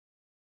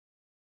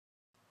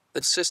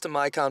The System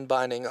Icon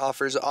binding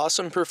offers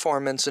awesome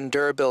performance and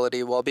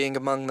durability while being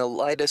among the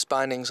lightest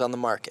bindings on the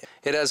market.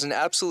 It has an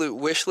absolute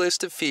wish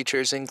list of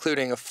features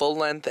including a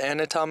full-length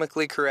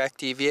anatomically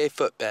correct EVA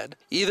footbed,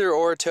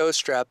 either-or toe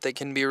strap that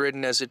can be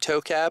ridden as a toe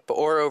cap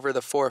or over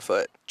the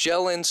forefoot,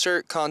 gel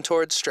insert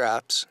contoured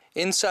straps,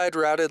 inside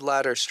routed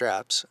ladder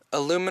straps,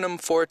 aluminum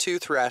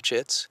 4-tooth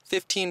ratchets,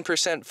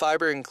 15%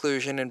 fiber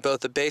inclusion in both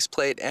the base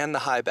plate and the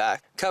high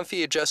back,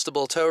 comfy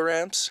adjustable toe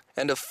ramps,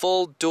 and a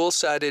full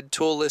dual-sided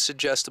toolless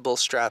adjustable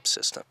strap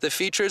system. The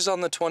features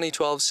on the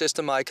 2012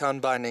 System Icon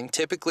binding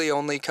typically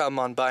only come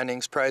on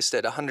bindings priced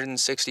at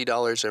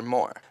 $160 or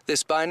more.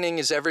 This binding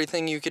is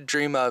everything you could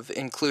dream of,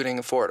 including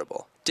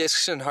affordable.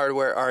 Discs and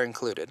hardware are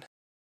included.